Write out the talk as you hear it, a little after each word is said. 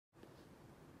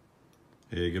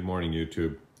Hey, good morning,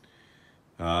 YouTube.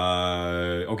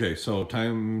 Okay, so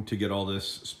time to get all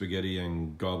this spaghetti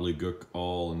and gobbledygook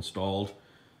all installed.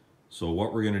 So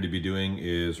what we're going to be doing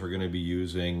is we're going to be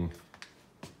using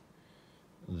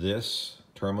this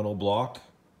terminal block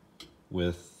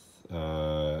with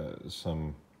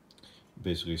some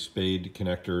basically spade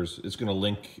connectors. It's going to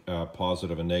link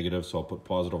positive and negative, so I'll put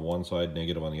positive on one side,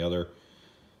 negative on the other.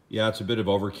 Yeah, it's a bit of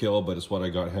overkill, but it's what I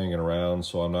got hanging around,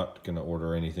 so I'm not going to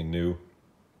order anything new.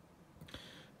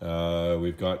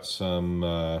 We've got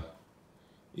some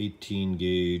 18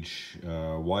 gauge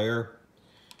wire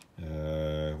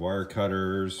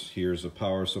cutters. Here's a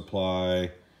power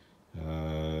supply,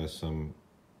 some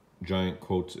giant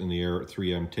quotes in the air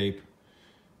 3M tape.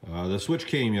 The switch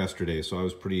came yesterday, so I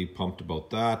was pretty pumped about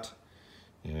that.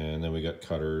 And then we got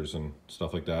cutters and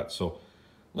stuff like that. So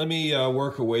let me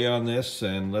work away on this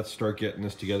and let's start getting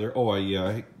this together. Oh,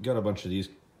 I got a bunch of these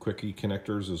quickie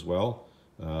connectors as well.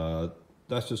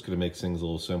 That's just going to make things a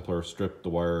little simpler. Strip the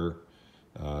wire,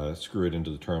 screw it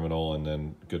into the terminal, and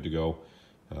then good to go.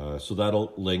 So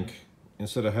that'll link,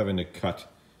 instead of having to cut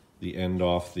the end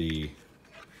off the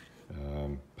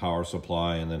power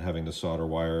supply and then having to solder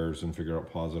wires and figure out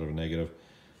positive and negative.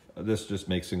 This just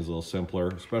makes things a little simpler,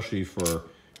 especially for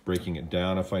breaking it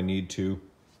down if I need to.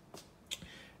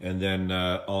 And then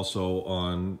also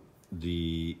on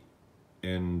the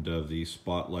end of the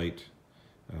spotlight,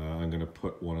 I'm going to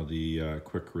put one of the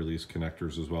quick release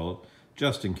connectors as well,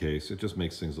 just in case. It just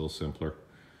makes things a little simpler.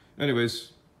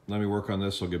 Anyways, let me work on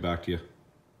this. I'll get back to you.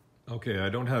 Okay, I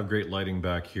don't have great lighting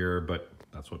back here, but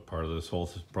that's what part of this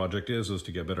whole project is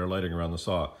to get better lighting around the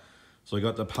saw. So I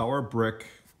got the power brick,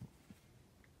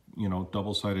 you know,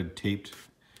 double-sided taped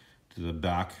to the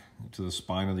back, to the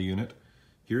spine of the unit.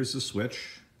 Here's the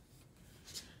switch.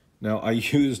 Now, I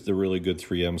used the really good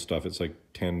 3M stuff. It's like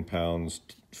 10 pounds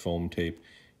foam tape.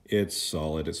 It's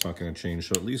solid, it's not going to change.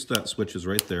 So at least that switch is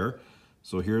right there.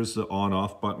 So here's the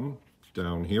on-off button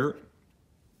down here.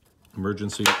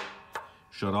 Emergency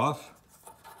shut off.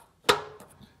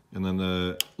 And then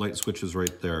the light switch is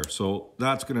right there. So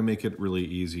that's going to make it really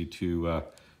easy to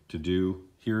do.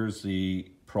 Here's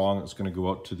the prong that's going to go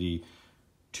out to the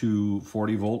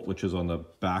 240 volt, which is on the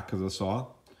back of the saw.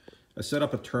 I set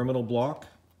up a terminal block.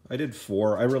 I did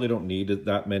 4. I really don't need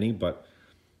that many, but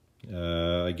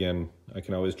again, I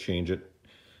can always change it.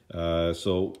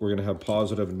 So we're going to have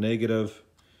positive and negative.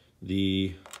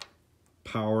 The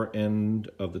power end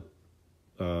of the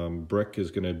brick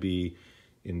is going to be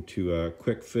into a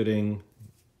quick fitting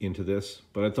into this.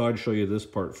 But I thought I'd show you this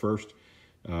part first,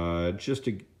 just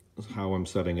to how I'm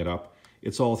setting it up.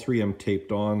 It's all 3M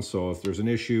taped on, so if there's an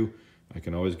issue, I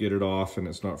can always get it off and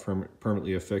it's not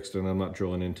permanently affixed and I'm not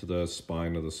drilling into the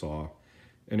spine of the saw.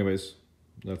 Anyways,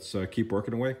 let's keep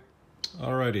working away.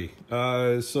 Alrighty,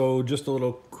 so just a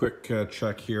little quick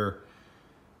check here.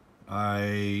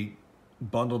 I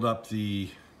bundled up the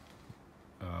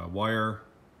wire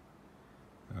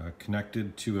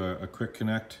connected to a quick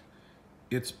connect.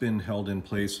 It's been held in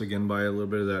place again by a little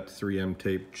bit of that 3M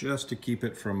tape just to keep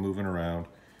it from moving around.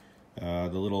 The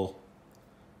little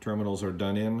terminals are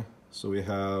done in. So we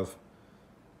have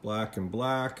black and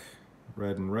black,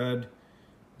 red and red.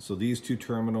 So these two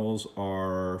terminals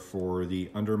are for the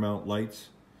undermount lights.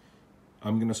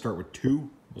 I'm going to start with 2.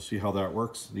 We'll see how that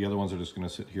works. The other ones are just going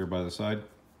to sit here by the side.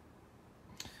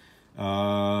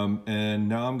 And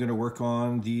now I'm going to work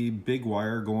on the big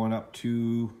wire going up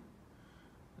to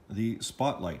the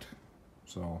spotlight.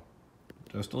 So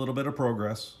just a little bit of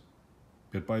progress,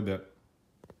 bit by bit.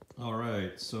 All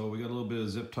right, so we got a little bit of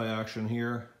zip tie action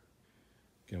here.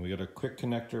 Again, we got a quick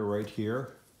connector right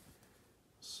here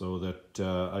so that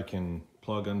I can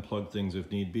plug, unplug things if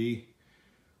need be.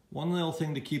 One little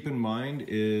thing to keep in mind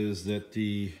is that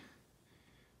the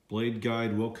blade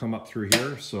guide will come up through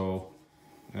here. So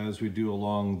as we do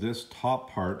along this top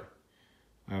part,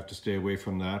 I have to stay away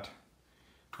from that.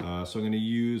 So I'm going to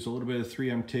use a little bit of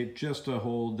 3M tape just to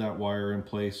hold that wire in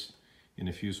place in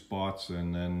a few spots,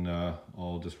 and then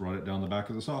I'll just run it down the back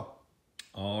of the saw.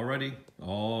 Alrighty,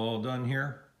 all done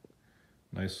here.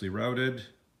 Nicely routed,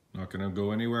 not gonna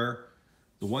go anywhere.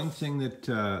 The one thing that,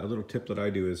 a little tip that I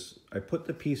do is I put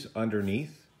the piece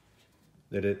underneath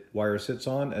that it wire sits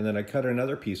on, and then I cut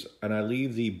another piece and I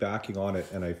leave the backing on it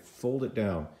and I fold it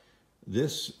down.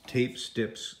 This tape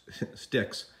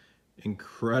sticks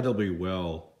incredibly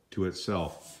well to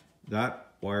itself.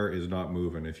 That wire is not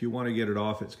moving. If you want to get it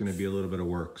off, it's going to be a little bit of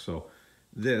work. So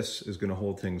this is going to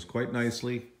hold things quite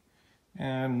nicely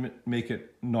and make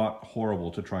it not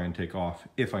horrible to try and take off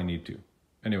if I need to.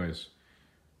 Anyways,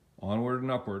 onward and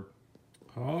upward.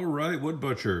 All right, wood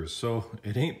butchers. So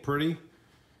it ain't pretty.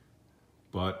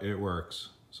 but it works.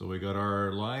 So we got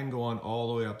our line going all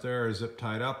the way up there, zip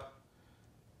tied up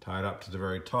to the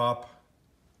very top.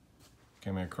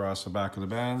 Coming across the back of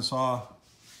the bandsaw,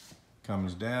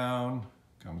 comes down,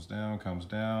 comes down, comes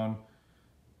down.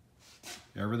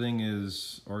 Everything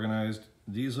is organized.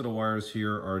 These little wires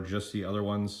here are just the other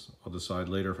ones. I'll decide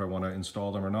later if I want to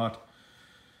install them or not.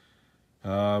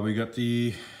 We got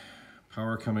the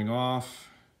power coming off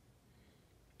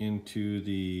into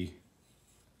the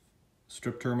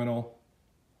strip terminal.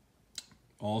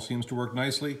 All seems to work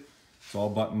nicely. It's all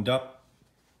buttoned up.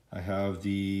 I have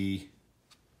the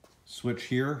switch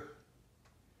here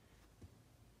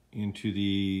into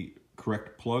the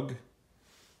correct plug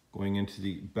going into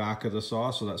the back of the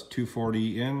saw, so that's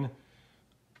 240 in,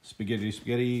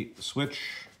 spaghetti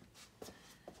switch,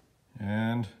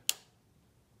 and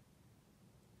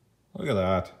look at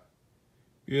that,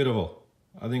 beautiful.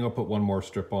 I think I'll put one more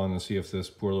strip on and see if this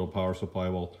poor little power supply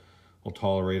will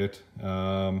tolerate it.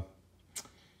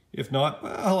 If not,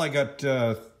 well, I got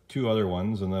 2 other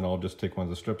ones, and then I'll just take one of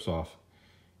the strips off.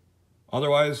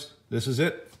 Otherwise, this is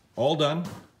it, all done.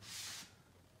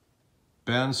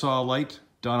 Bandsaw light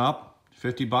done up,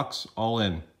 50 bucks, all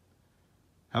in.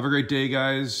 Have a great day,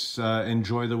 guys.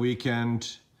 Enjoy the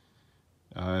weekend.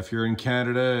 If you're in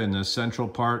Canada, in the central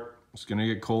part, it's gonna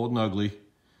get cold and ugly,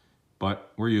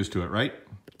 but we're used to it, right?